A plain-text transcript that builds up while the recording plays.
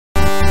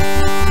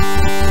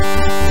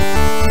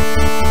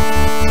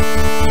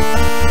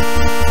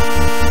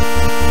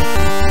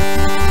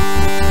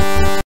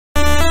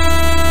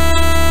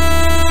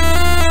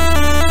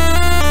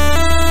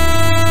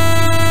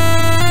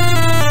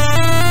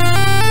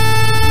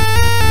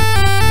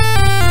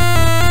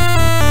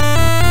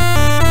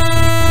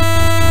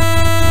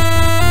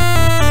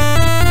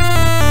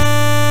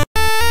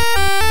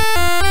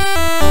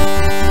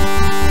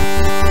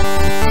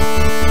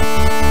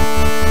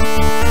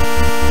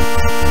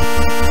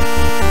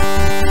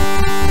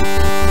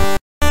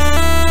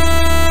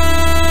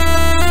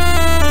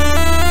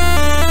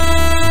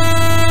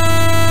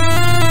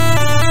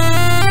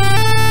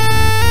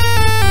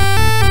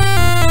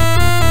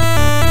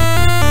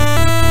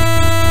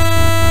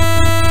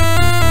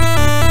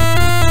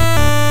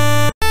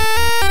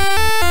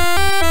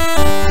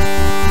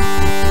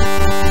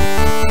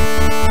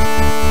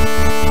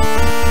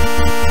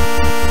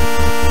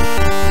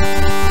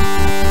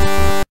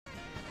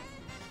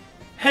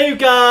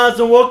guys,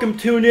 and welcome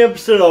to a new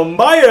episode of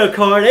Mario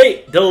Kart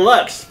 8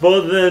 Deluxe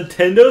for the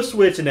Nintendo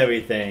Switch and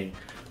everything.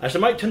 Actually,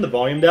 I might turn the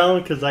volume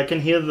down because I can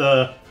hear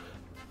the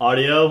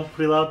audio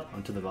pretty loud.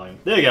 I'll turn the volume.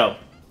 There you go.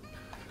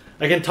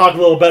 I can talk a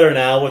little better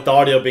now with the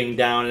audio being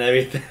down and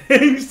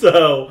everything.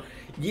 So,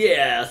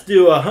 yeah, let's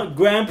do a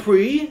Grand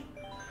Prix.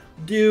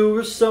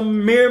 Do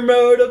some mirror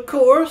mode, of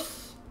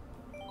course.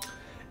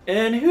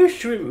 And who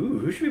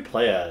should we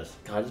play as?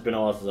 God, it's been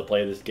a while since I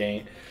played this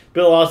game. It's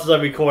been a while since I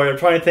recorded. I'm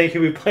trying to think who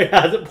we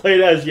hasn't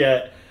played as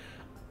yet.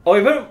 Oh,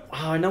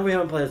 I know we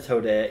haven't played as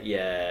Toadette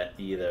yet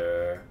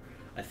either.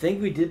 I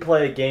think we did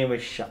play a game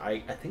with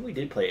Shy. I think we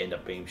did end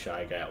up being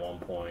Shy Guy at one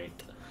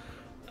point.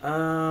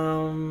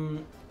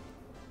 I'm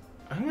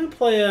gonna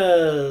play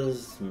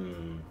as.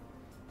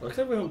 Looks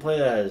like we haven't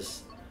played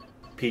as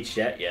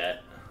Peachette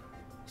yet.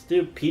 Let's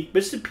do Peachette.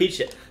 Let's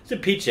do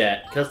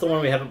Peachette because that's the one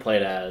we haven't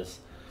played as.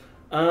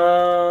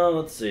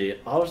 Let's see.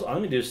 I'm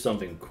gonna do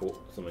something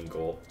cool, something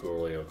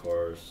girly, of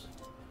course.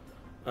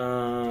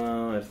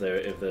 If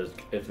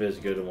there's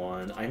a good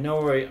one, I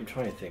know where I'm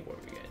trying to think what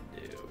we're gonna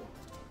do.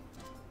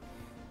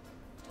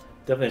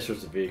 Definitely a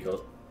source of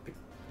vehicle.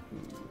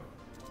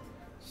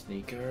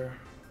 Sneaker.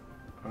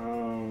 Yeah,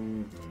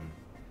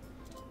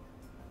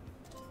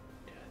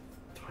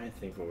 trying to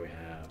think what we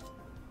have.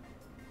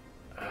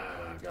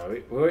 God,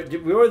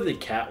 we were the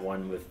cat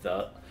one with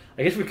the.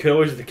 I guess we could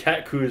always do the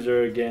cat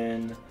cruiser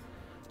again.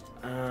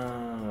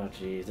 Oh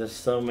jeez, there's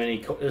so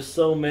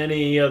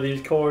many of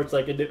these courts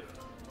I can do.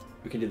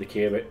 We can do the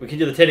carrot. We can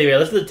do the teddy bear.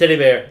 Let's do the teddy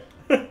bear.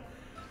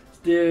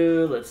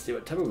 Let's see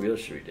what type of wheel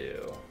should we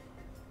do.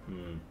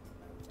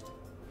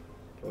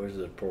 Where's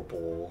the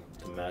purple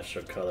to match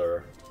our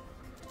color?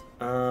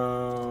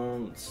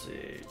 Let's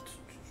see.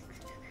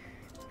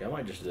 Yeah, I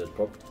might just do the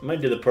purple. I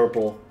might do the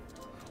purple,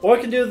 or I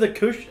can do the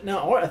cushion.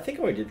 No, I think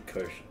I already did the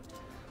cushion.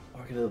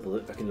 Or I can do the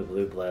blue. I can do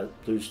the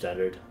blue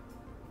standard.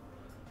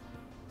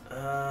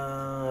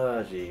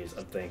 Jeez,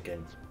 I'm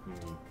thinking.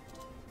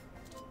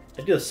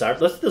 Let's do the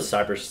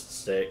cyber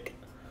stick.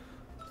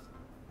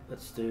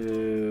 Let's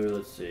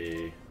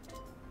see.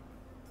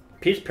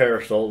 Peach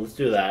parasol. Let's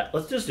do that.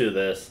 Let's just do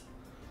this.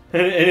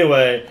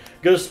 Anyway,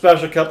 go to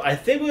special cup. I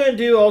think we're gonna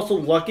do also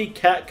Lucky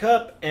Cat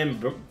Cup and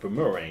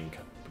Boomerang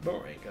Cup.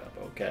 Boomerang Cup.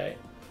 Okay.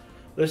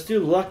 Let's do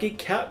Lucky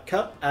Cat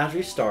Cup as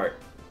we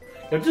start.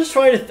 I'm just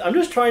trying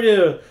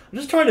to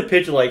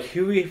picture like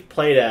who we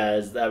played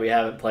as that we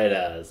haven't played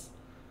as.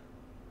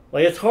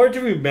 Like, it's hard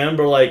to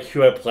remember, like,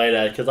 who I played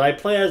as, because I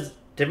play as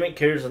different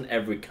characters in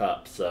every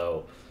cup,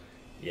 so,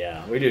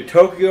 yeah. We do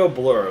Tokyo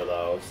Blur,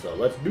 though, so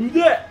let's do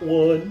that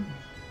one.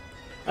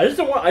 I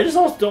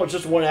also don't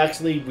just want to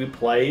actually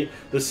replay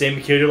the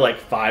same character, like,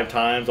 5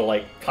 times, or,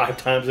 like, 5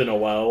 times in a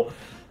row.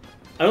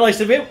 I mean, like,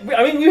 so we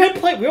already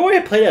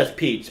had played as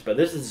Peach, but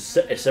this is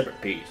a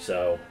separate Peach,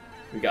 so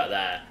we got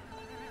that.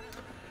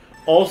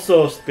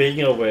 Also,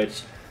 speaking of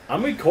which, by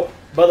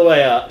the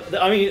way,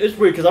 I mean, it's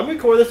weird, because I'm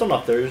recording this on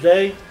a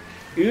Thursday.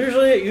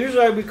 Usually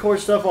I record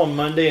stuff on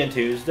Monday and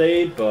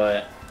Tuesday,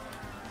 but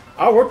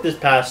I worked this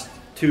past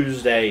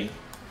Tuesday.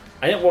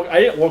 I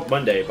didn't work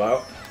Monday,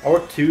 but I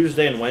worked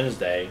Tuesday and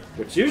Wednesday,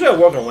 which usually I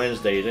work on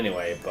Wednesdays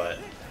anyway. But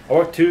I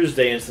worked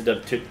Tuesday instead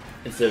of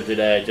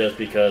today, just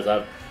because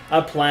I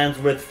have plans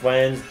with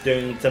friends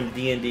doing some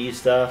D&D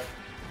stuff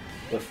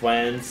with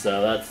friends.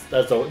 So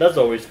that's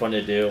always fun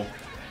to do.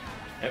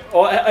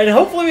 And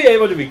hopefully we're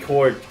able to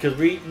record, because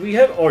we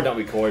have, or not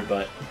record,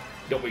 but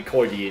don't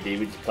record D&D,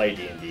 we just play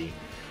D&D.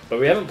 But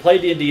we haven't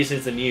played D&D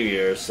since the New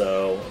Year,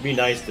 so it'd be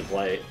nice to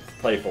play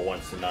for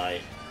once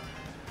tonight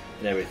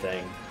and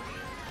everything.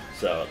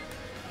 So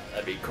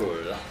that'd be cool.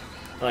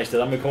 Like I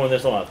said, I'm recording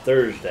this on a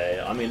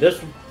Thursday. I mean,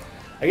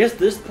 I guess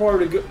this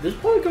part would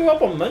go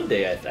up on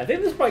Monday. I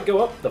think this might go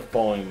up the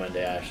following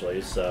Monday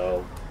actually.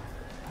 So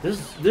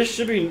this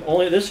should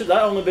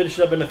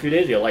have been a few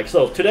days ago. Like,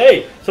 so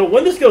today, so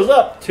when this goes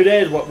up,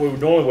 today is what we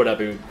normally would have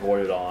been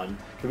recorded on.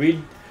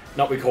 We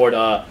not record,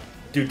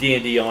 do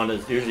D&D on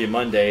is usually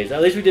Mondays.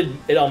 At least we did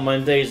it on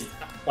Mondays,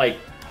 like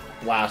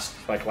in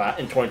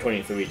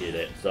 2023 we did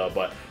it. So,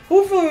 but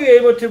hopefully we're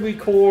able to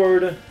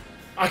record.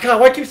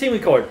 God, why I keep saying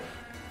record?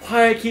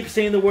 Why I keep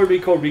saying the word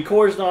record?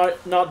 Record is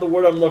not the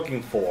word I'm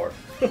looking for.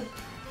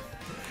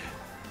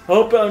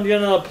 Hope I'm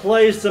gonna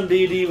play some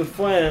D&D with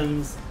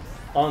friends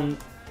on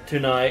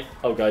tonight.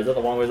 Oh god, is that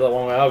the wrong way? Is that the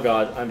wrong way? Oh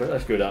god, I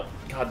screwed up.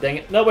 God dang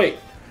it. No, wait.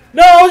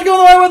 No, I was going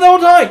the right way the whole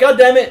time. God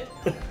damn it.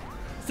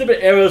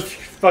 Stupid arrows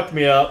fucked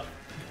me up.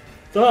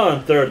 It's not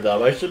in third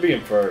though. I should be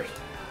in first.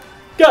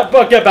 Get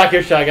back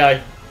here, Shy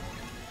Guy.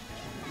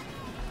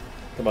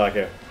 Come back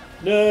here.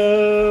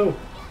 No.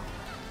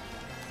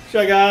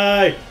 Shy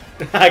Guy.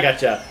 I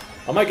gotcha.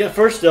 I might get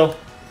first still.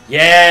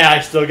 Yeah,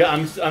 I still got.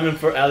 I'm in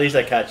for. At least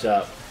I catch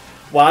up.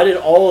 Well, I did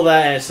all of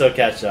that and I still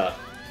catch up.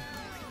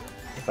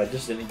 If I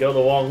just didn't go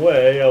the wrong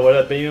way, I would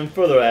have been even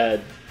further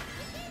ahead.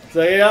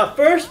 So I got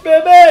first,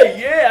 baby!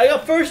 Yeah, I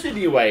got first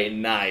anyway.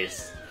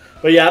 Nice.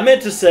 But yeah, I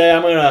meant to say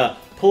I'm gonna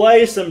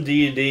play some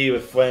D&D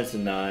with friends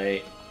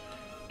tonight,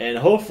 and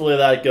hopefully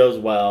that goes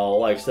well.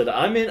 Like I said,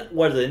 I'm in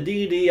in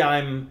D&D.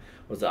 I'm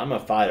a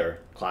fighter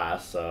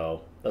class,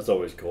 so That's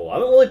always cool. I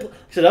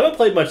haven't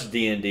played much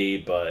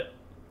D&D, but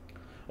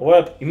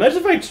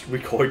imagine if I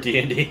record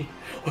D&D.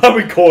 I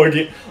record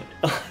it.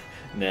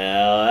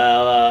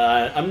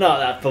 No, I'm not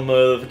that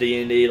familiar with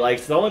D&D. Like,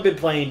 I've only been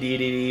playing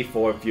D&D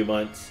for a few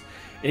months,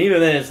 and even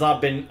then, it's not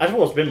been. I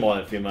suppose it's been more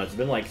than a few months. It's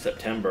been like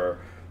September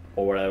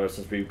or whatever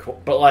since we.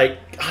 But like,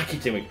 I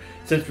keep saying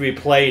since we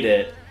played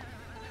it.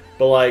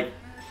 But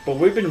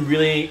we've been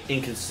really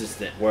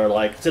inconsistent. Where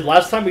like, since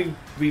last time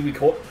we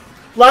record.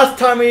 Last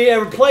time we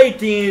ever played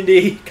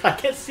D&D, I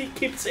can't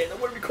keep saying the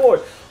word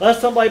record.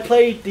 Last time I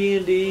played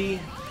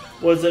D&D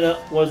was in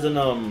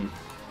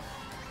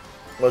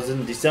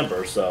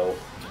December, so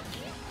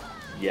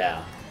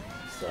yeah.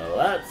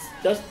 So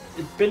it's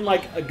been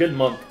like a good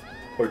month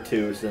or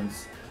two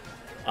since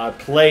I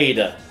played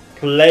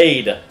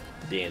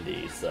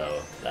D&D,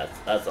 so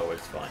that's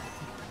always fun.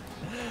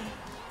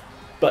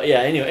 But yeah,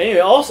 anyway,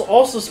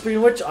 also speaking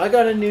of which, I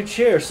got a new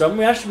chair, so I'm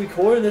actually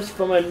recording this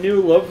from a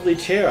new lovely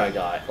chair I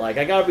got. Like,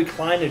 I got a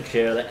recliner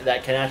chair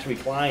that can actually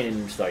recline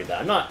and stuff like that.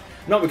 I'm not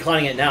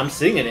reclining it now, I'm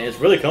sitting in it, it's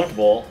really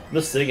comfortable. I'm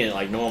just sitting in it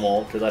like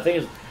normal, because I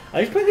think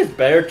it's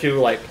better to,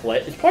 like,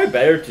 play. It's probably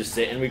better to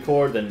sit and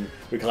record than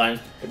recline.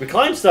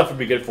 Recline stuff would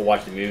be good for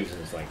watching movies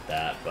and stuff like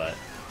that, but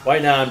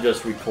right now I'm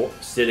just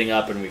sitting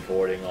up and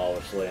recording,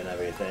 obviously, and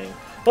everything.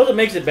 Plus, it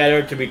makes it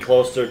better to be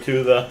closer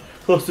to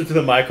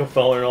the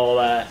microphone and all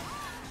that.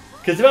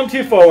 Because if I'm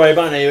too far away,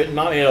 I'm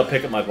not able to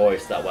pick up my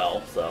voice that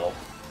well, so.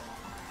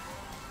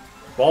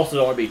 But also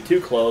don't want to be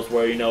too close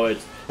where, you know,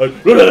 it's like,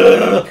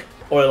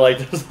 or like,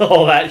 just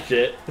all that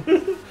shit.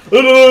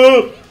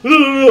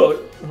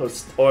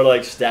 Or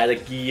like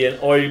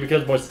staticky, or it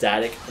becomes more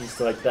static and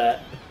stuff like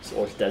that.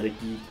 Or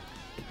staticky.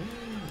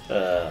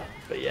 But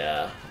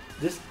yeah,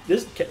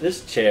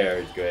 this chair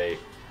is great.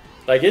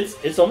 Like,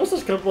 it's almost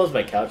as comfortable as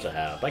my couch I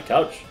have. My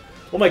couch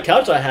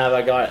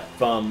I got it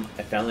from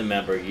a family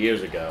member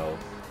years ago.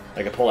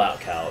 Like a pull-out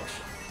couch,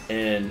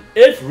 and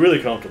it's really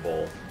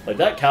comfortable. Like,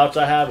 that couch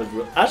I have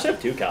I actually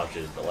have two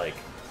couches, but like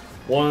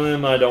one of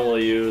them I don't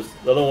really use.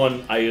 The other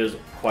one I use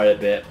quite a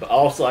bit. But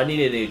also I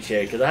needed a new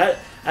chair because I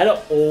had an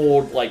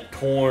old, like,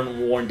 torn,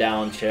 worn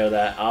down chair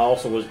that I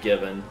also was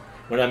given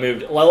when I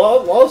moved. Like, a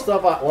lot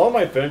of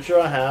my furniture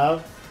I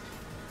have,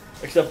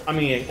 except a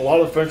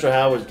lot of the furniture I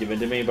have was given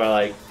to me by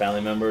like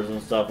family members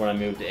and stuff when I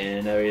moved in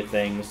and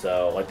everything.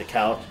 So like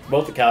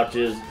both the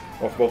couches,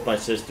 or for both my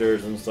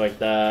sisters and stuff like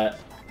that.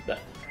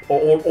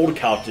 Old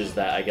couches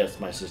that I guess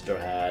my sister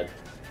had.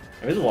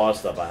 There's a lot of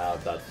stuff I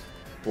have that's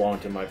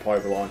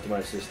probably belonged to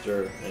my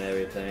sister and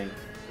everything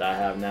that I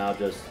have now,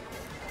 just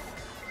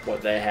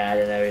what they had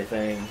and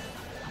everything.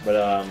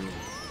 But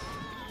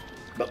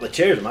the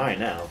chair's mine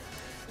now,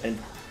 and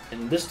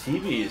this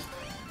TV is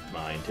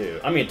mine too.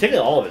 I mean, technically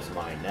all of it's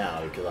mine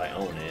now because I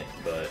own it,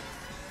 but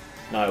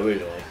not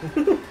originally.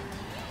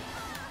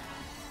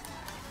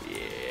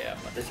 Yeah,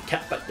 but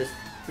this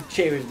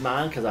chair is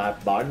mine because I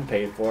bought and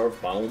paid for it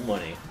with my own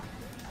money.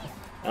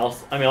 I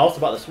also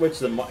bought the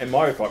Switch and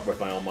Mario Kart with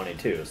my own money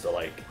too. So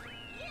like,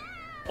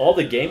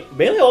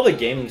 mainly all the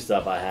gaming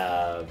stuff I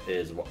have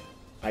is,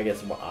 I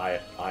guess, what I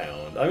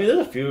owned. I mean, there's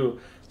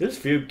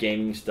a few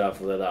gaming stuff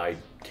that I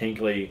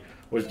technically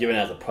was given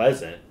as a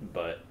present,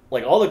 but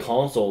like all the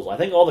consoles, I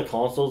think all the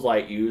consoles I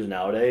use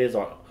nowadays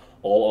are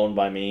all owned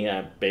by me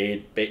and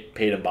paid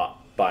and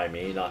bought by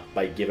me, not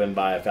given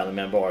by a family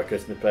member or a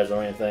Christmas present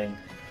or anything.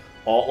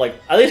 All, like,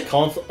 at least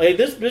console, like,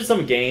 there's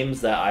some games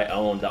that I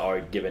own that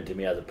are given to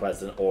me as a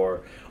present,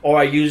 or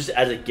I use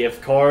as a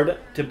gift card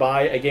to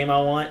buy a game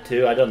I want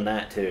too. I've done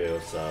that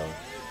too, so.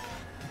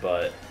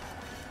 But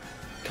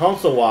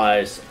console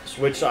wise,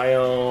 Switch I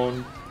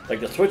own,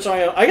 like the Switch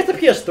I own. I guess the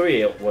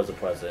PS3 was a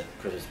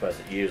Christmas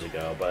present years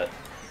ago, but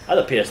I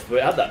had that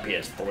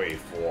PS3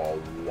 for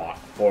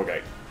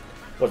like,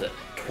 was it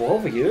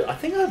 12 years? I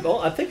think I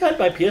had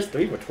my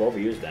PS3 for 12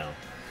 years now.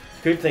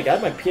 Couldn't think I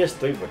had my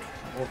PS3 for 12.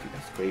 Oh,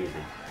 that's crazy.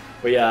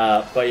 But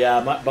yeah,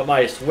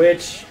 my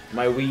Switch,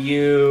 my Wii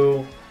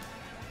U,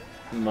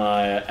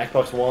 my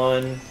Xbox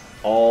One,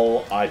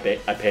 all I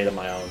paid on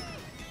my own.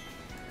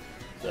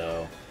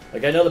 So,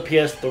 like, I know the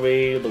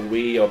PS3, the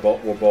Wii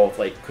were both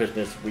like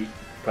Christmas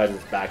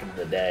presents back in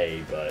the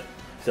day, but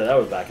so that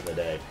was back in the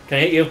day. Can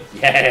I hit you?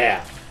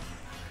 Yeah.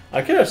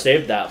 I could have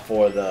saved that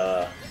for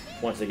the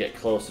once they get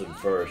closer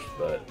first,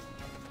 but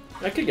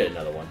I could get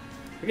another one.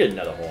 I could get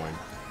another horn.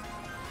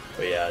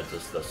 But yeah,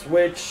 just the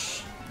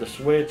Switch, the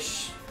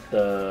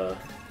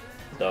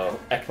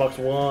Xbox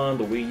One,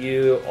 the Wii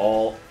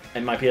U,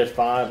 and my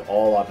PS5,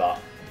 all I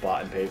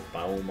bought and paid with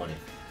my own money.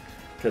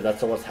 Because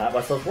that's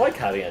what's like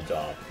having a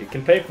job. You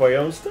can pay for your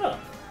own stuff.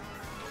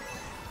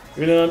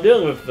 You know, I'm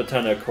dealing with a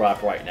ton of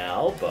crap right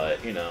now,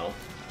 but you know,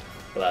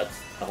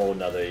 that's a whole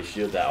nother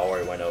issue that I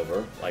already went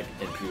over, like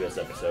in previous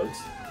episodes.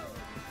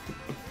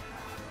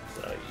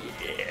 So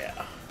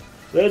yeah,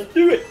 let's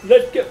do it.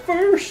 Let's get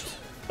first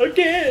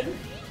again.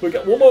 We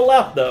got one more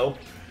lap though.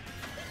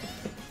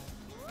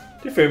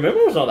 If you remember,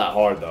 it's not that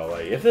hard though.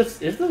 Like, if this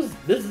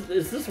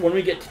when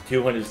we get to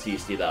 200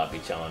 CC, that'll be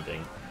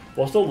challenging.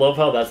 We'll still love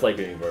how that's like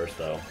in reverse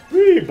though.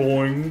 Really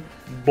boring,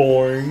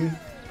 boring.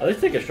 At least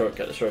take a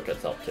shortcut. The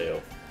shortcuts help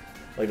too.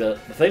 Like the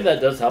thing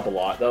that does help a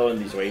lot though in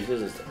these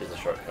races is the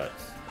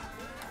shortcuts.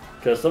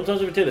 Because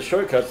sometimes if you take the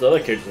shortcuts, the other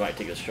characters might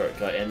take a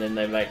shortcut and then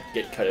they might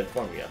get cut in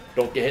front of you.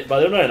 Don't get hit by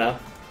the banana.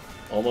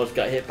 Almost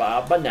got hit by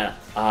a banana.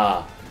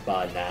 Ah,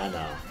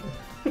 banana.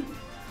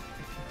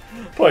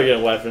 Probably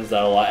getting weapons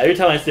out a lot. Every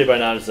time I say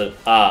banana, I say,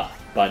 ah,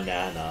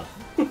 banana.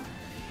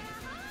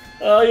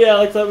 Oh yeah,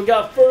 looks like we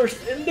got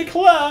first in the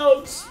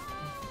clouds.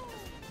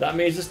 That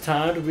means it's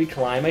time to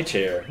recline my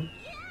chair.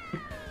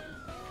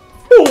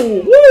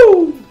 Boom!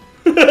 Woo!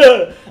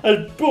 Boom!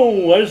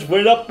 I just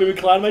went up and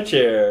reclined my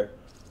chair.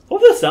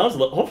 Hopefully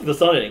the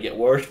sound didn't get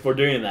worse for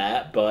doing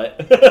that, but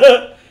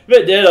if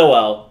it did, oh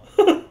well.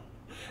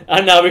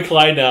 I'm now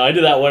reclined now. I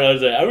did that when I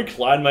was there. I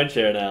reclined my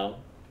chair now.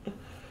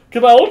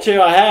 Because my old chair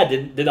I had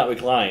did not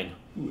recline.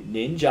 Ooh,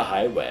 Ninja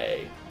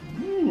Highway.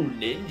 Ooh,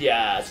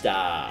 Ninja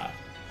Star.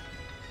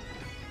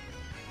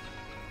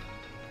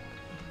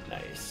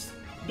 Nice.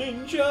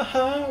 Ninja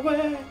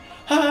Highway,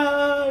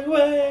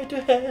 highway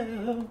to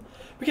hell.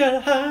 We got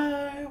a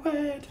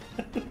highway to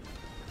hell.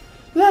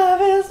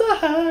 Love is a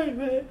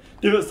highway.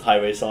 Do those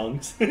highway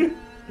songs. I mean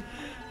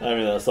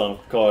that song,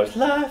 of course.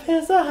 Life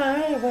is a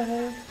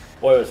highway.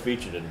 Boy, it was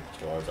featured in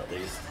stores at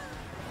least,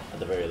 at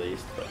the very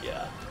least. But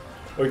yeah,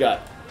 we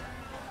got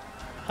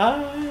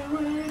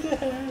highway to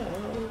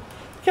hell.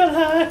 Got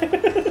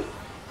highway.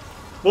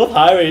 Both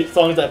highway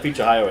songs that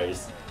feature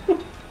highways.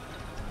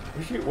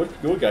 What's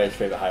your guys'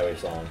 favorite highway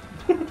song?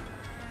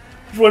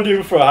 Which one do you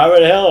prefer, Highway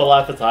to Hell or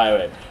Life is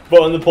Highway?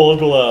 Vote in the polls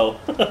below.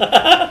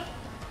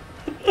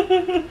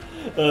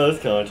 Oh,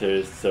 this commentary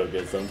is so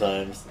good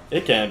sometimes.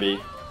 It can be.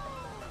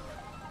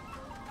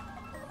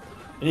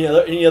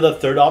 Any other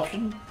third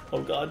option?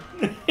 Oh god.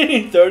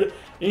 any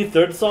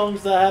third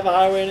songs that have a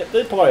highway in it?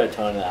 There's probably a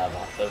ton that have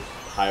a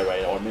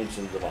highway or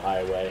mentions of a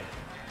highway.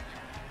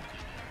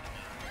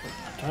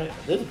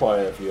 There's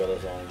probably a few other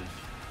songs.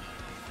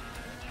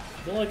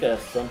 I feel like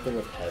something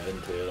with heaven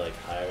too, like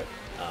highway.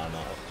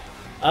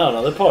 I don't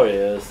know. There probably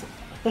is.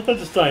 I'm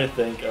just trying to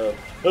think of.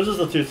 Those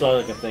are the two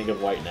songs I can think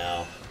of right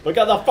now. We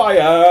got the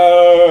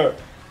fire!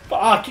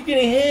 Fuck, you're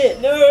getting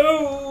hit!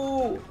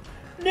 No!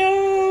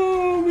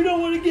 No! We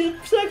don't want to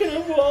get second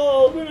of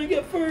all! We're gonna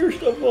get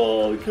first of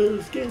all,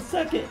 because getting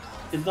second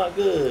is not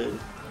good.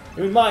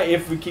 We might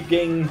if we keep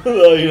getting,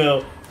 you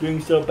know,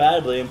 doing so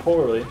badly and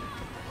poorly.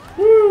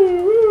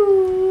 Woo!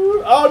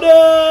 Woo! Oh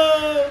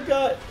no!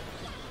 Got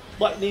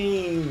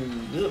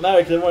lightning! Doesn't matter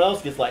because everyone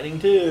else gets lightning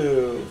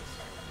too.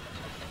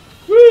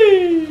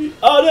 Whee!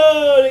 Oh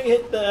no! I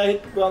didn't hit I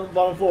hit the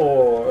bottom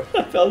floor.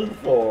 I fell to the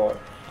floor.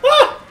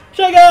 Ah!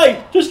 Shy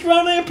Guy! Just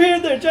randomly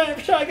appeared there!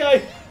 Giant Shy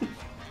Guy!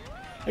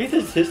 I guess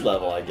it's his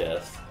level, I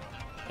guess.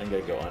 I'm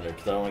gonna go under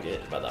because I don't want to get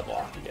hit by that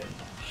block again.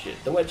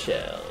 Shit, the wet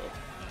shell.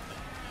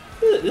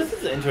 This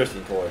is an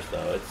interesting course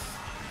though.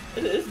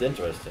 It is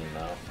interesting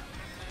though.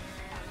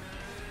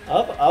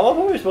 I love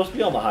how we're supposed to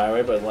be on the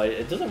highway, but like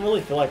it doesn't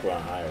really feel like we're on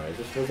a highway. It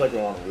just feels like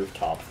we're on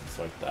rooftops and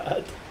stuff like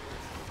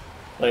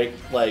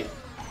that.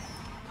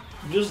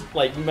 Just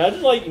like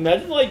imagine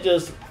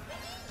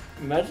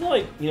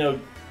you know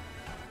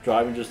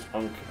driving just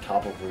on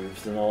top of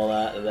roofs and all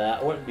that.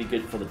 That wouldn't be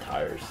good for the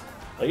tires.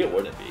 Like it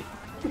wouldn't be.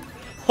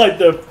 Like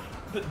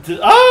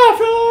I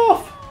fell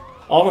off.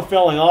 All for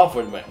falling off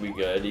wouldn't be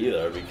good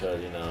either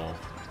because you know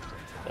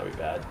that'd be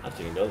bad. I'm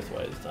just gonna go this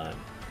way this time.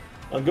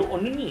 I'll go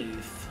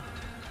underneath.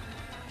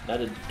 I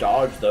had to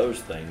dodge those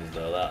things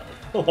though. That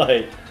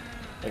like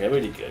okay,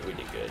 we did good.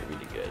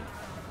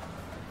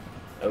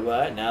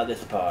 Alright, now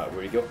this part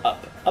where you go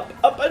up,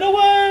 up, and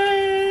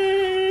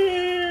away!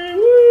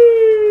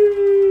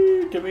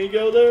 Woo! Can we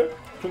go there?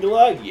 Can we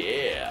glide?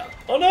 Yeah!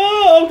 Oh no!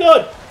 Oh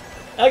god!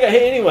 I got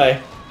hit anyway.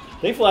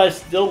 Thankfully I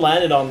still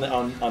landed on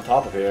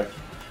top of here.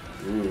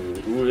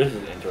 Ooh, this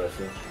is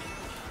interesting.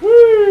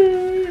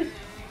 Woo!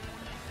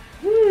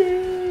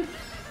 Woo!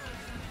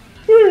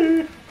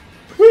 Woo!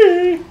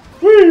 Woo!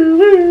 Woo!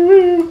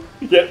 Woo!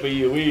 Get me,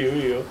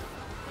 you.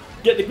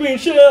 Get the green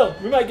shell!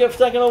 We might get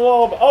second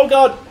overall, but oh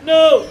god,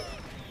 no!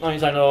 Not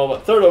second overall,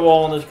 but third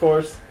overall on this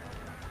course.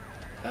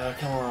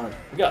 Come on.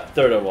 We got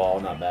third overall,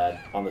 not bad,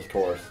 on this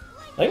course.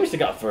 I think we still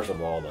got first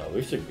overall, though.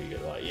 We should be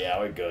good. Like, yeah,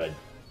 we're good.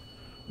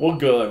 We're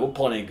good. We're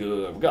plenty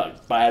good. We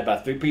got bad by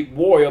 3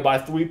 people. Wario by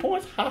 3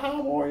 points.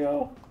 Haha,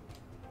 Wario.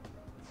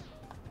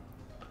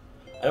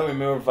 I don't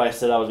remember if I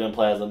said I was going to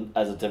play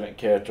as a different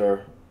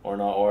character or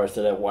not, or I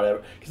said it,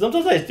 whatever. Because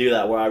sometimes I do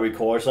that where I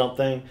record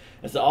something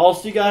and say, I'll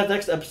see you guys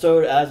next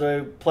episode as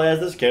I play as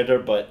this character,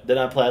 but then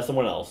I play as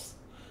someone else.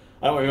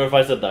 I don't remember if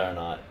I said that or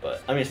not,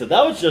 but I mean, so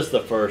that was just the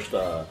first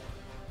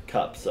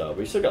cup, so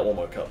we still got one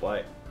more cup,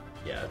 right?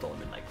 Yeah, it's only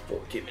been like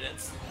 14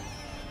 minutes.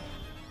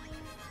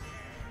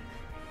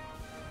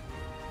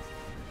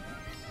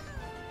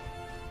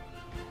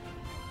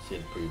 See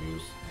the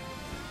previews.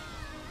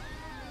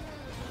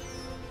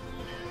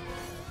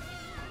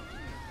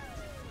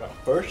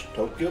 First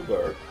Tokyo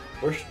Bird,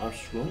 first on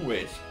Swoon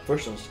Ridge,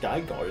 first on Sky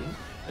Garden,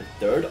 and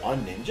third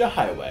on Ninja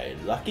Highway,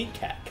 Lucky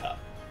Cat Cup.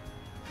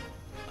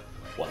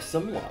 What's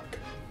some luck?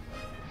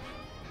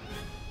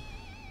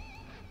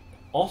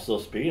 Also,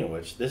 speaking of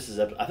which, this is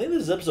I think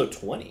this is episode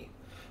 20.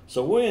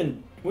 So we're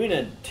in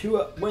the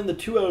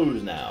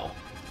 2-0s now.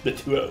 The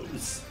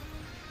 2-0s.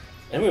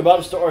 And we're about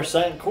to start our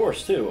second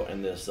course too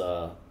in this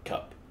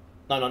cup.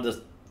 Not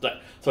this.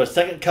 So a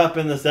second cup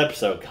in this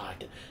episode.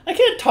 God, I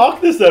can't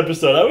talk this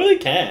episode. I really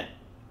can't.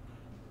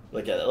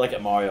 Look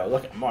at Mario.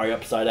 Look at Mario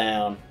upside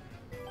down.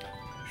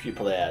 Should you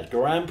play as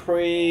Grand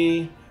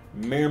Prix,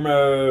 Mirror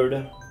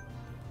Mode.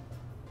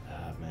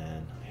 Ah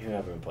man, who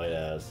haven't played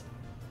as?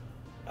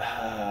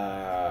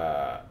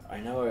 I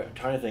know. I'm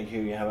trying to think who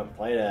you haven't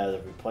played as.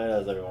 If we played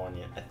as everyone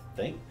yet, I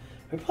think.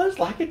 Have we played as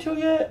Lakitu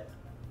yet?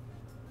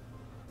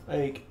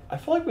 Like, I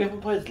feel like we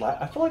haven't played as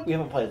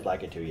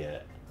Lakitu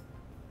yet.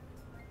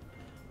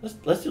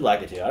 Let's do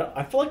Lakitu.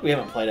 I feel like we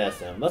haven't played as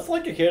him. Let's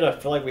like a character I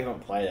feel like we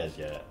haven't played as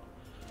yet.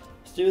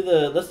 Let's do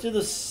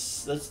the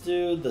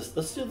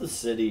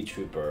city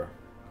trooper.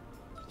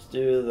 Let's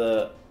do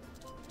what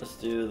let's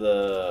do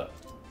the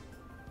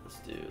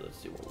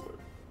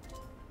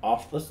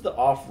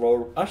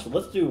off-road. Actually,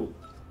 let's do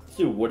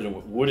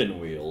wooden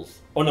wheels.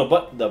 Oh no,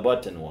 but the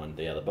button one.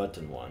 Yeah, the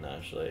button one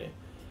actually.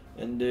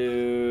 And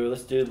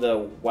let's do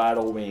the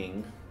waddle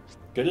wing.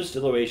 Good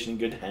acceleration,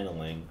 good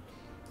handling.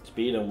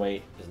 Speed and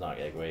weight is not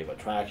that great, but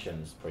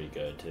traction is pretty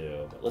good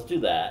too. But let's do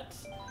that.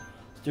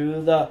 Let's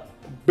do the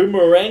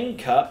Boomerang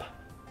Cup,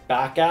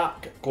 Back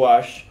Out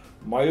Squash,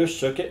 Mario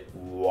Circuit,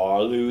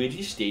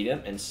 Waluigi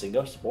Stadium, and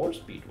Singapore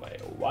Speedway.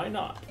 Why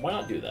not? Why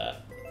not do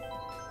that?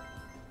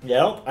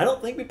 Yeah, I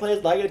don't think we played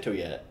as Lakitu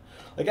yet.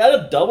 Like, I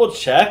had to double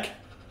check,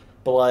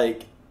 but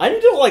like I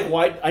need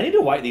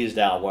to white these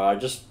down where I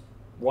just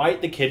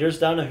white the kidders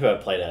down to who I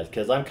played as,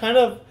 because I'm kind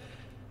of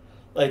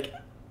like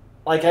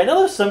I know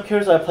there's some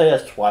characters I played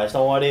as twice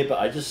already, but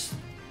I just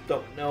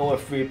don't know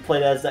if we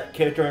played as that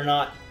character or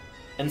not.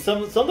 And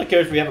some of the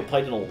characters we haven't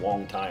played in a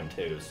long time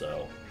too,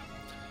 so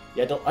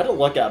yeah, I don't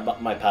look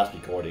at my past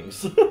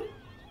recordings.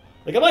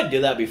 Like I might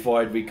do that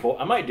before I record.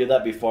 I might do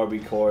that before I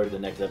record the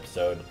next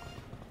episode.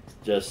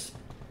 Just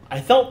I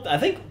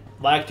think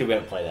Lakitu we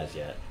haven't played as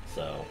yet,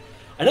 so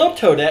I know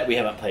Toadette we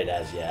haven't played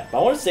as yet, but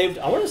I want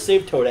to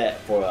save Toadette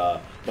for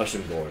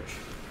Mushroom Gorge.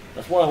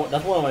 That's what I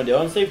want to do. I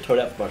want to save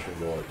Toadette for Mushroom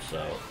Gorge,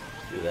 so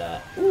do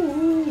that.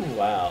 Ooh,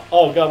 wow.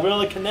 Oh god, we're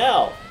on the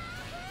canal.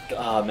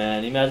 Oh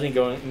man, imagine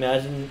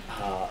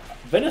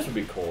Venice would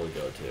be cool to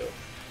go to,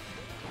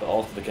 but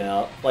also the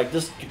canal, like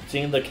just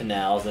seeing the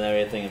canals and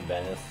everything in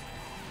Venice.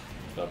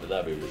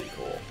 That'd be really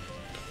cool.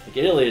 Like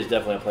Italy is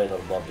definitely a place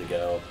I'd love to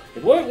go.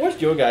 Like,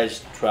 what's your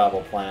guys'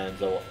 travel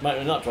plans? Or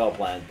not travel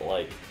plans, but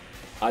like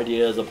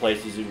ideas of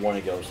places you'd want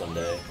to go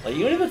someday. Like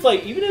even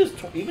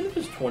if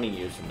it's 20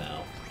 years from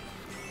now.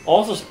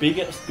 Also,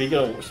 speaking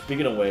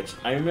of which,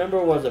 I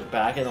remember was it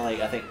back in like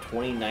I think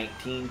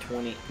 2019,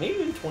 maybe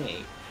even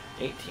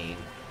 2018,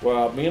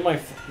 where me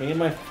and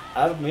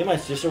my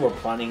sister were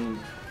planning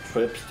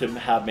trips to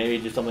have maybe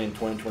do something in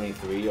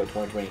 2023 or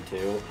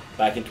 2022.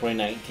 Back in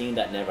 2019,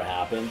 that never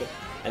happened,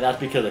 and that's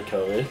because of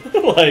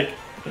COVID. like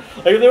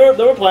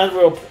there were plans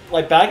where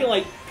like back in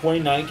like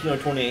 2019 or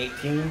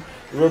 2018,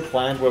 there were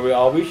plans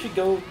where we should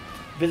go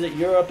visit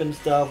Europe and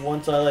stuff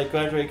once I like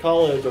graduate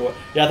college, or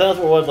yeah, I think that's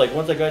what it was. Like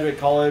once I graduate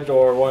college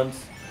or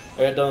once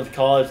I got done with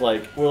college,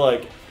 like we're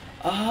like,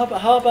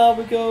 how about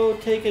we go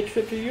take a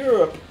trip to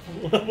Europe?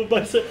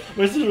 my sister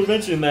was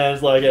mentioning that,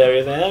 it's like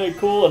everything that'd be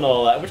cool and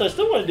all that, which I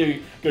still want to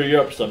go to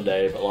Europe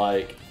someday, but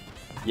like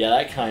yeah,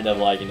 that kind of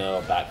like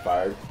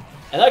backfired,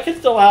 and that could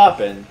still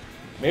happen.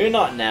 Maybe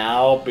not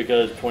now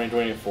because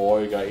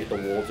 2024 you gotta get the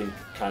wolves in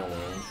kind of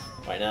room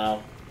right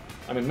now.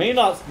 I mean, maybe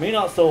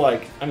not so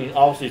like, I mean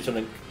obviously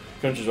some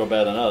countries are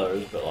better than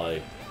others, but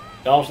like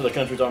also the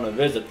countries I'm gonna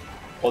visit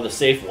are the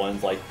safe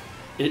ones, like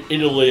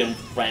Italy and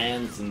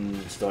France and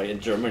stuff, like,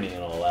 and Germany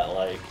and all that.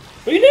 Like,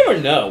 but you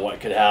never know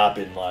what could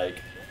happen. Like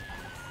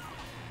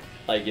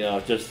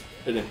just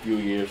in a few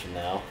years from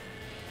now.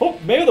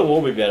 Hope maybe the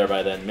war will be better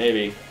by then.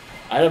 Maybe.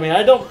 I mean,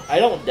 I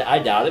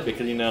doubt it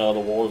because the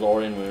war is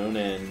already in Moon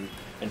and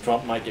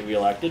Trump might get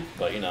reelected.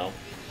 But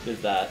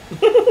there's that.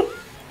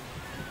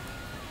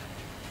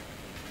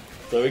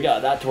 So we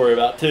got that to worry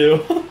about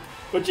too.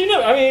 But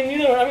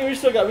we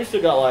still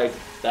got like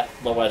that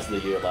the rest of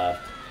the year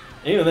left.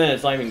 And even then,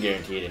 it's not even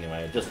guaranteed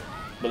anyway.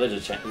 But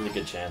there's a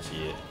good chance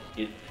he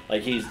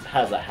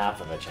has a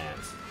half of a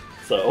chance.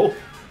 So,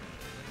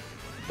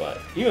 but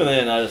even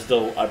then, I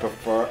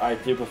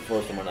do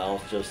prefer someone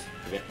else just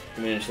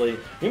eventually.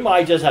 We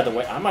might just have to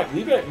wait.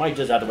 We might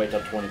just have to wait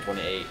till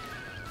 2028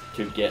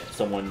 to get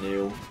someone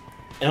new,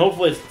 and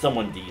hopefully it's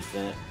someone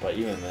decent. But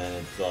even then,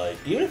 it's like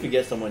even if you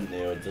get someone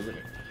new, it doesn't.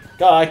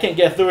 God, I can't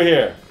get through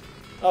here.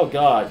 Oh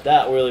god,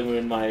 that really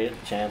ruined my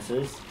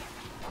chances.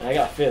 And I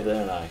got 5th,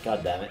 didn't I?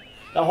 God damn it.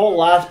 That whole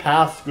last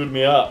path screwed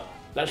me up.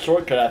 That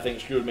shortcut, I think,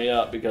 screwed me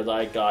up because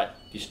I got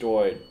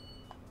destroyed.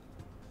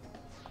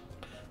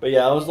 But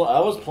yeah, I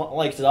was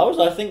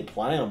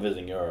planning on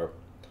visiting Europe.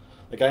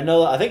 Like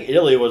I think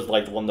Italy was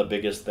like one of the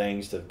biggest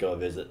things to go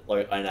visit.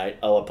 Like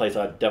a place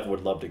I definitely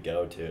would love to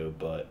go to,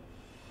 but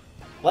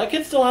like it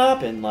could still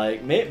happen.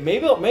 Like maybe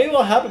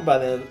it'll happen by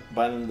the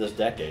end of this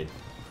decade.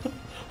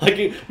 Like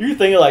you're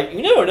thinking like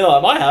you never know. I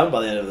might have it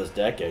by the end of this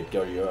decade.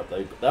 Go to Europe.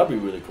 Like, that'd be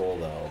really cool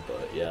though.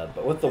 But yeah,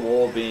 but with the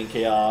world being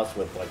chaos,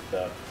 with like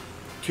the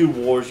 2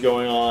 wars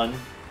going on,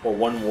 or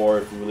 1 war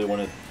if you really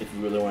want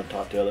to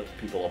talk to other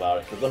people about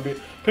it. Because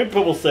some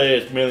people say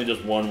it's mainly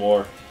just 1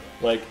 war.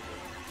 Like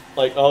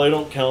oh, they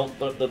don't count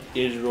the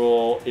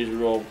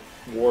Israel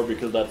war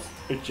because that's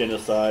a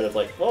genocide. It's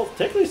like, well, it's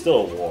technically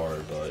still a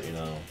war, but you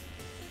know.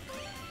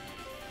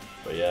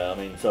 But yeah, I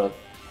mean, so.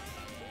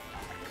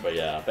 But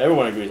yeah,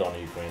 everyone agrees on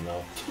Ukraine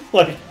though.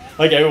 like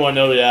everyone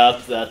knows, yeah,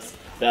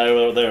 they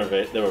were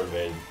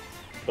invaded.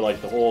 But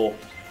like the whole,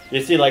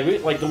 you see, like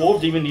the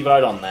world's even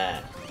divided on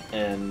that,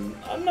 and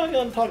I'm not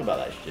gonna talk about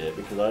that shit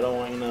because I don't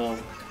want, you know,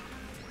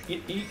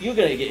 you're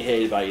gonna get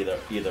hated by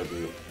either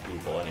group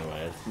people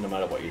anyways, no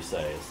matter what you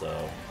say.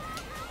 So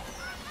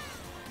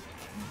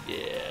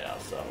yeah,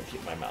 so I'll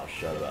keep my mouth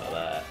shut about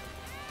that.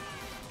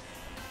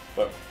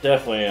 But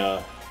definitely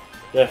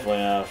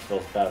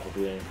feel bad for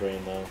being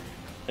Ukraine though.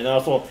 And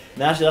also,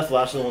 and actually, that's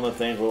actually one of the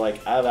things where,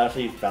 like, I have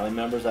actually family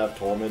members that have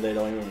told me they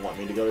don't even want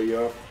me to go to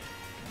Europe.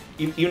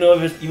 Even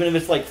if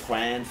it's like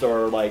France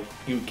or like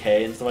UK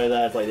and stuff like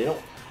that, it's like they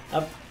don't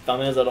have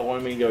family members that don't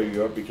want me to go to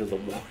Europe because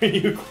of the war in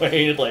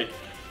Ukraine. Like,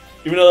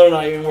 even though they're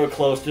not even more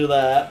close to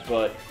that,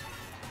 but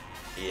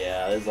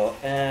yeah, there's all.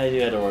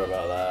 You had to worry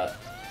about that.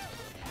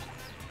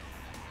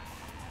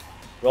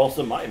 But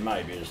also, it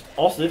might be just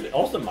I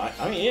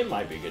mean, it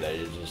might be a good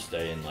idea to just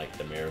stay in like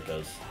the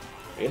Americas.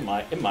 It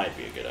might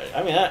be a good idea.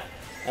 I mean, that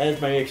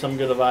is maybe some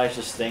good advice,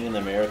 just staying in the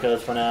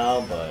Americas for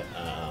now, but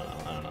I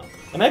don't know.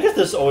 I mean, I guess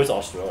this is always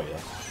Australia.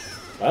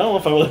 I don't know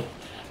if I really.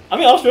 I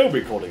mean, Australia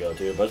would be cool to go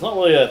to, but it's not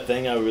really a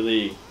thing I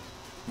really,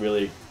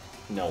 you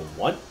know,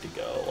 want to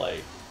go.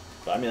 Like,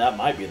 but I mean, that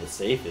might be the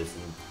safest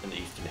in the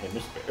Eastern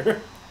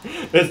Hemisphere.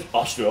 It's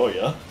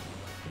Australia.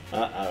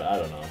 I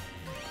don't know.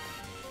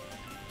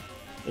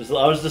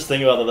 I was just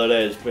thinking about the other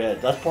day. Yeah,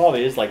 that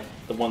probably is like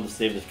the one of the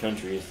safest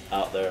countries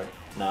out there.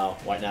 Now,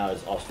 right now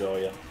is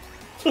Australia.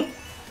 in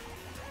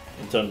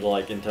terms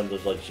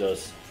of like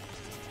just,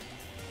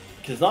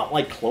 cause it's not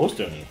like close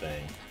to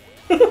anything.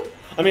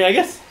 I mean, I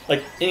guess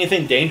like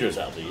anything dangerous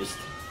at least.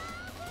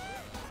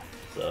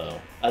 So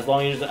as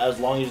long as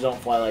you don't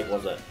fly like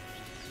what's it,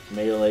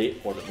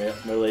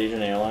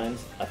 Malaysian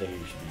Airlines, I think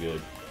you should be good.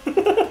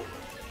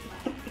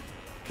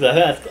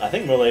 Cause I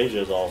think Malaysia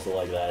is also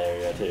like that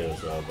area too.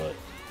 So, but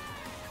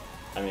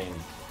I mean.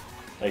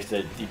 Like I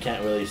said, you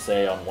can't really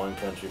say on one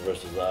country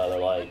versus the other.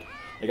 Like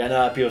I know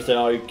how people say,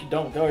 "Oh, you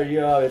don't go to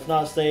Europe; it's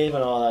not safe,"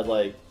 and all that.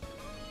 Like,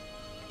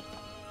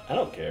 I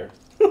don't care.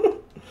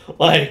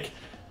 like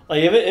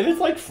if it's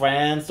like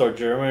France or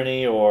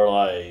Germany or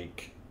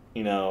like,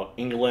 you know,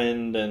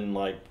 England and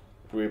like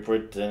Great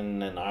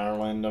Britain and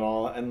Ireland and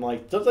all, and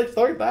like stuff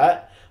like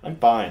that, I'm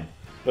fine.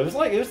 But if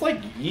it's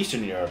like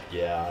Eastern Europe,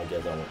 yeah, I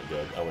guess I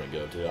wouldn't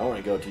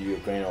go to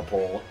Ukraine or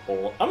Poland.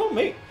 I don't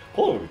know,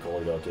 Poland would be cool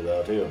to go to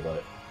though too,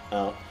 but.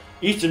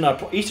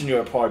 Eastern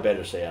Europe probably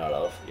better stay out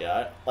of.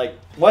 Yeah, like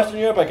Western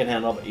Europe I can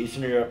handle, but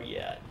Eastern Europe,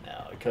 yeah,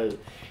 no, because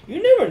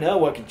you never know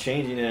what could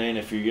change in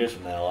a few years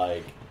from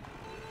now.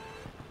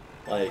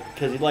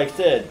 Because like I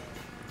said,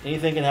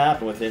 anything can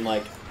happen within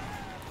like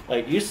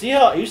you see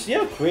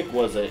how quick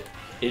was it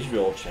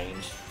Israel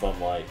changed from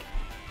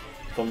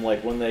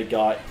when they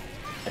got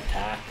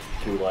attacked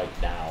to like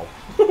now,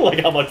 like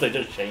how much they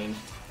just changed,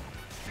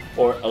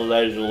 or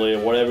allegedly,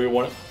 or whatever you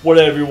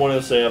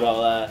want to say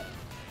about that.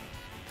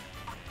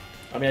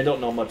 I mean, I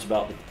don't know much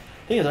about the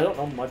thing is I don't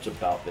know much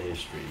about the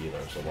history either.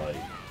 So like,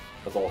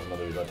 that's also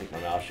another reason I take my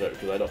mouth shut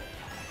because I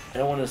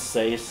don't want to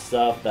say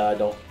stuff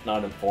that I'm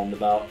not informed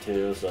about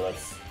too. So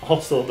that's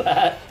also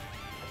that.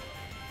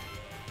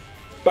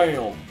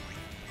 Bam.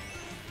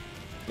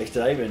 Next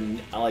to I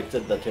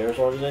said the terrorist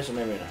organization. I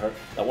never even heard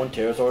that one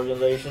terrorist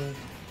organization.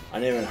 I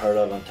never even heard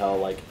of until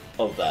like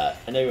of that.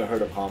 I never even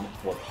heard of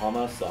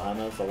Hamas or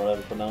whatever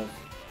it's pronounced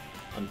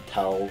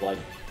until that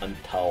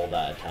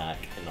attack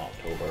in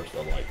October.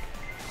 So like.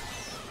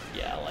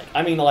 Yeah, like,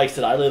 I mean, like I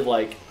said, I live,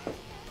 like,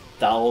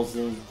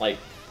 thousands, like,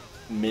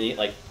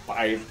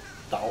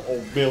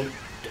 5,000 million,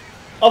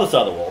 other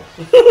side of the world,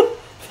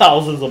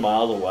 thousands of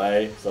miles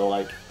away, so,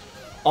 like,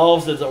 all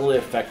of this doesn't really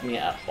affect me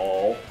at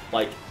all.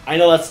 Like, I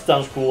know that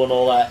sounds cool and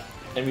all that,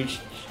 and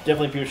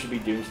definitely people should be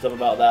doing stuff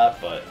about that,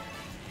 but,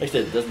 like I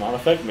said, it does not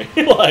affect me.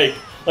 like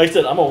I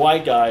said, I'm a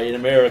white guy in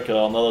America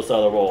on the other side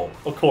of the world.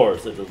 Of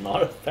course, it does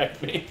not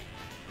affect me.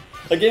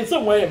 Like, in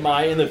some way it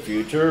might in the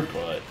future,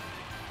 but...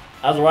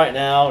 As of right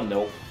now,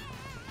 nope.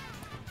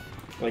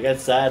 Like I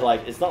said,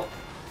 like it's not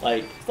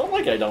like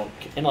I don't,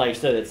 and like I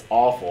said, it's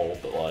awful,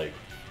 but like,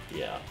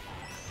 yeah,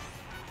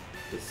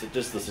 it's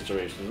just the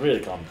situation is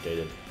really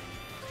complicated.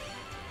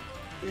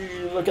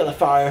 Look at the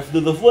fire through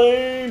the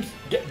flames.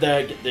 Get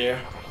there.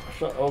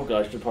 Oh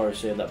gosh, I should probably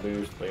save that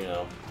boost, but you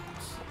know.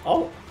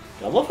 Oh,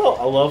 I love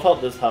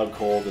how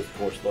cool this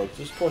course looks.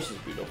 This course is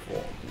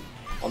beautiful.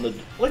 On the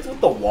like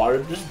with the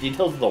water, just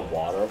details of the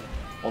water.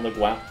 On the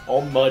ground,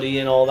 all muddy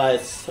and all that.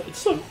 It's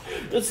so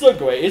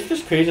great. It's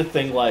just crazy to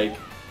think like,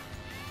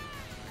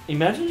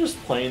 imagine just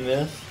playing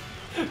this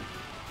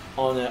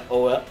on an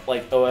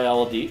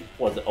OLED,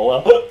 was it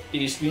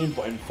OLED screen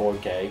in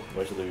 4K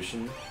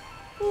resolution.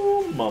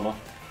 Ooh, mama.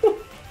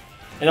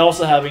 And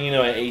also having, you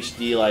know, an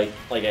HD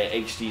like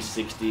a HD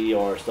 60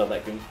 or stuff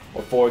that can,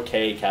 or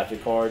 4K capture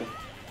card.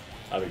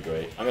 That'd be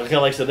great. I mean, like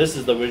I said, this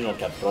is the original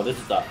capture card. This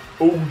is the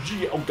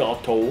OG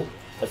Elgato.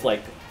 That's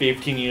like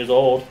 15 years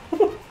old.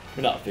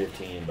 Not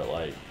 15, but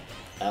like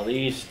at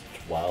least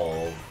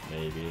 12,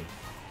 maybe.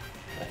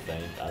 I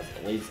think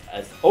at least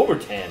over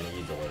 10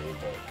 easily.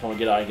 But come on,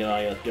 get on,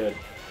 that's good.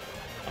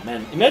 Oh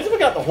man, imagine if I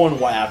got the horn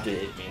right after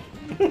it hit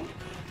me.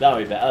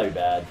 That'd be bad. That'd be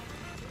bad.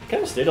 I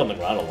kind of stayed on the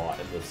ground a lot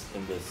in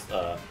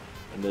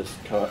this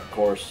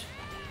course,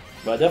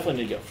 but I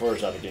definitely need to get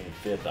first after getting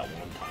fifth that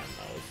one time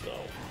though. So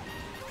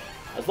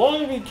as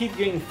long as we keep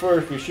getting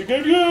first, we should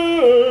get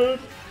good.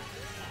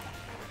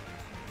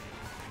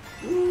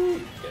 Ooh,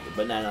 get the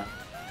banana.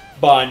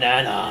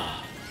 Banana!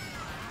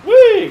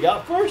 We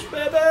got first,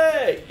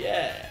 baby!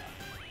 Yeah!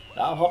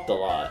 That helped a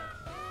lot.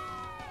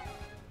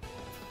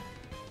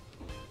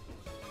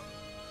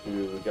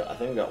 Ooh, I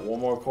think we got one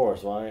more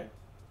course, right?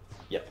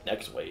 Yep,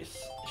 next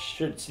race.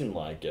 Should seem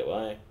like it,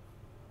 right?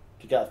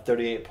 We got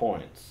 38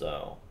 points,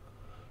 so...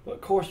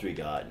 What course we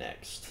got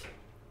next?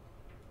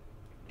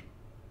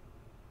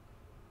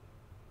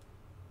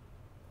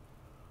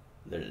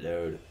 The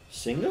load.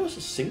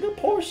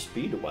 Singapore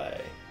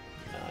Speedway.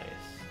 Nice.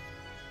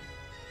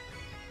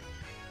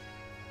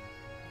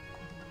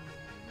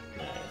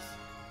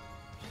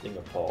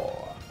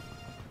 Singapore.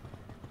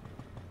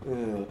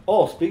 Ooh.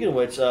 Oh, speaking of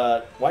which,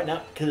 right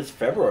now, because it's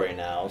February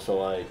now, so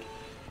like,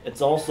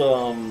 it's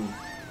also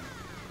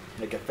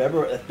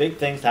like big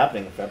things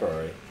happening in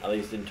February. At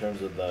least in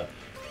terms of the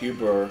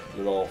Uber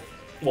little.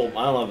 Well,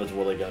 I don't know if it's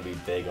really gonna be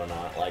big or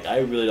not. Like, I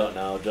really don't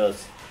know.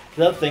 Just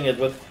the other thing is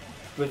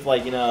with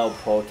like, you know,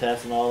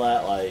 protests and all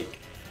that, like,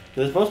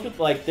 because it's supposed to be,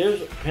 like,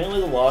 there's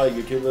apparently a lot of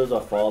YouTubers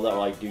I follow that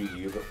like do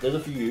Uber. There's a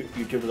few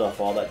YouTubers I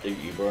follow that do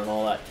Uber and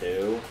all that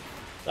too.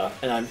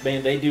 And I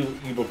mean, they do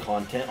Uber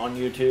content on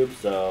YouTube,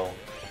 so,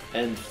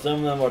 and some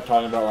of them are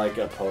talking about like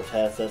a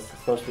protest that's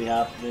supposed to be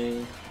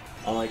happening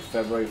on like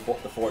February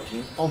the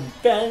 14th on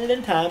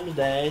Valentine's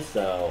Day.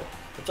 So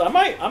I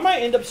might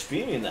end up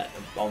streaming that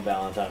on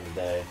Valentine's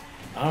Day.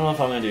 I don't know if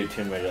I'm gonna do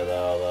Tomb Raider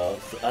though.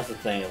 So that's the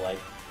thing. Like,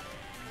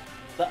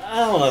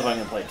 I don't know if I'm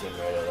gonna play Tomb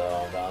Raider though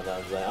on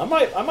Valentine's Day. I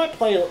might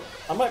play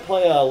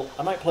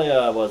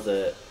was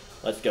it?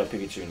 Let's Go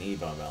Pikachu and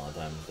Eve on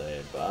Valentine's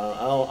Day, but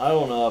I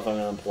don't know if I'm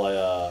gonna play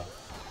I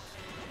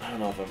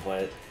don't know if I'm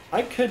playing.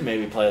 I could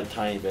maybe play a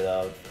tiny bit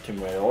of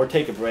Tomb Raider, or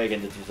take a break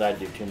and just decide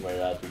to do Tomb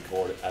Raider as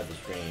record as a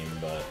stream.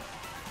 But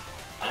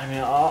I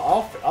mean,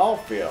 I'll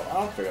figure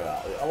it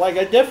out. Like,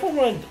 I definitely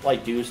want to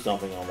like do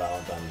something on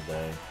Valentine's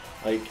Day,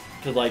 like,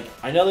 cause like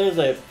I know there's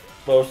like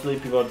mostly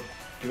people are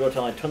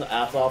telling like turn the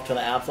apps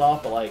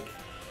off, but like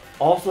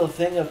also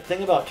the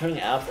thing about turning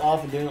apps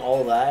off and doing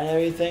all that and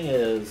everything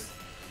is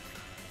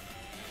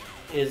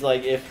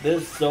like, if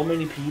there's so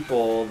many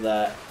people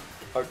that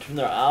are turning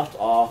their apps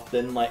off,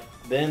 then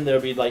there'll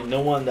be like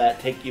no one that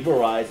take Uber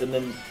rides, and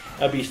then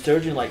it'll be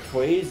surging like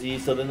crazy.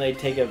 So then they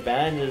take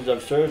advantage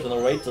of surge, and the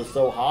rates are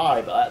so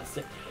high. But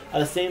at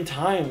the same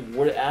time,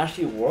 would it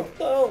actually work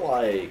though?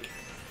 Like,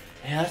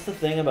 yeah, that's the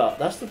thing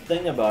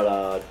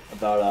about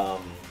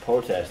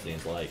protesting.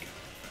 Is like,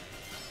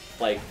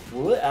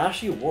 will it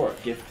actually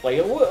work? If like,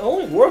 it will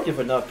only work if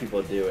enough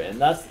people do it,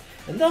 and that's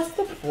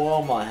the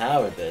problem I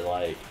have with it.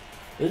 Like,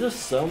 there's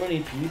just so many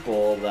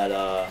people that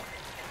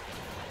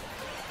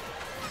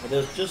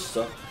there's just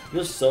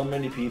so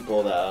many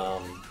people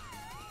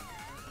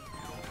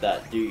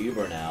that do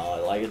Uber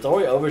now. Like, it's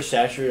already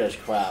oversaturated as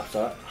crap.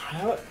 So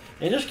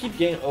it just keeps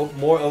getting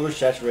more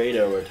oversaturated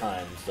over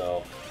time.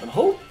 So I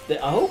hope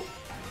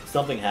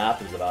something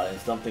happens about it,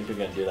 and some people are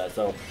gonna do that.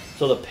 So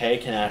the pay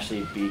can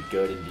actually be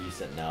good and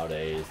decent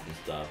nowadays and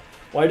stuff.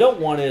 What I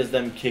don't want is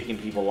them kicking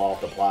people off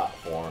the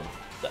platform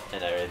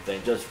and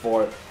everything just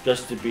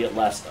to be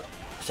less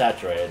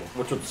saturated,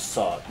 which would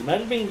suck.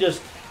 Imagine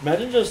just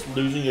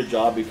losing your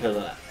job because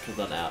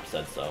an app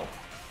said so.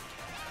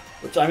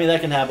 Which, I mean, that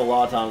can happen a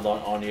lot of times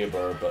on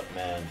Uber, but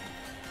man,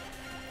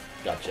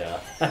 gotcha.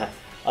 I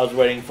was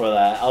waiting for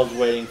that. I was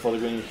waiting for the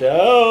green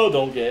show.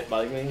 Don't get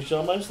by the green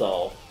show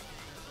myself.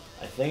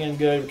 I think I'm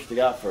good because I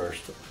got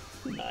first.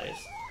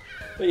 Nice.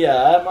 But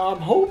yeah, I'm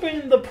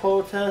hoping the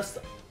protest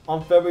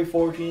on February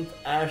 14th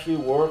actually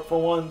work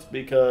for once,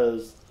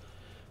 because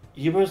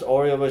Uber's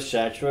already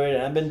oversaturated,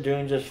 and I've been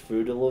doing just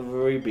food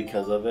delivery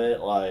because of it.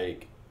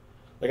 Like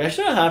I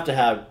shouldn't have to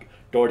have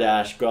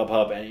DoorDash,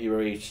 Grubhub, and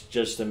Uber Eats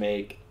just to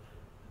make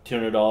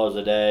 $200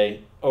 a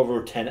day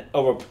over 10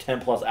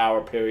 plus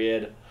hour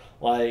period.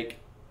 Like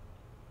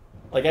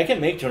I can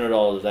make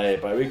 $200 a day,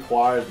 but it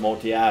requires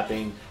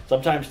multi-apping.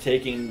 Sometimes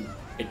taking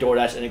a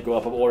DoorDash and a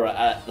Grubhub order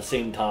at the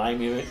same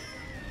time. Even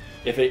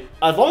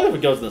as long as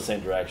it goes in the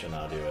same direction,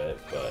 I'll do it.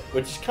 But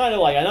which is kind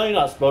of like, I know you're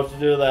not supposed to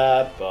do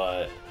that,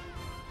 but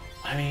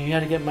I mean, you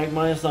got to make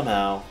money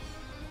somehow.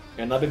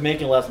 And I've been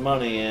making less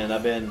money, and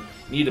I've been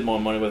needing more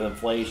money with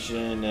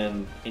inflation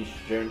and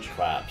insurance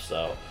crap.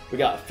 So we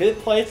got 5th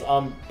place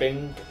on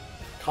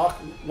Cock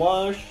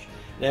Wash,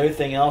 and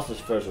everything else is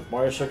first with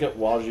Mario Circuit,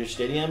 Waterloo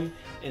Stadium,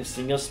 and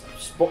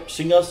Singapore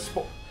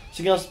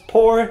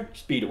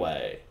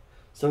Speedway.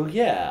 So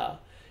yeah,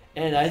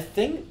 and I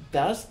think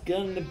that's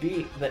going to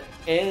be the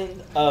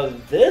end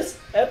of this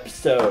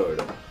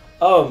episode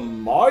of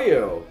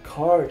Mario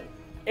Kart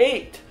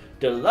 8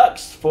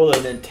 Deluxe for the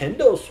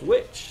Nintendo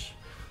Switch.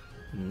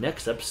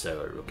 Next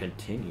episode, we'll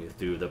continue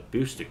through the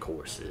booster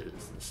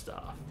courses and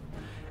stuff,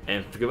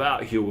 and figure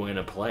out who we're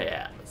gonna play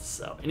as.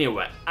 So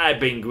anyway, I've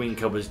been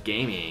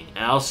GreenCobrasGaming,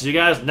 and I'll see you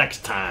guys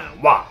next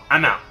time. Wow,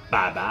 I'm out.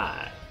 Bye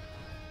bye.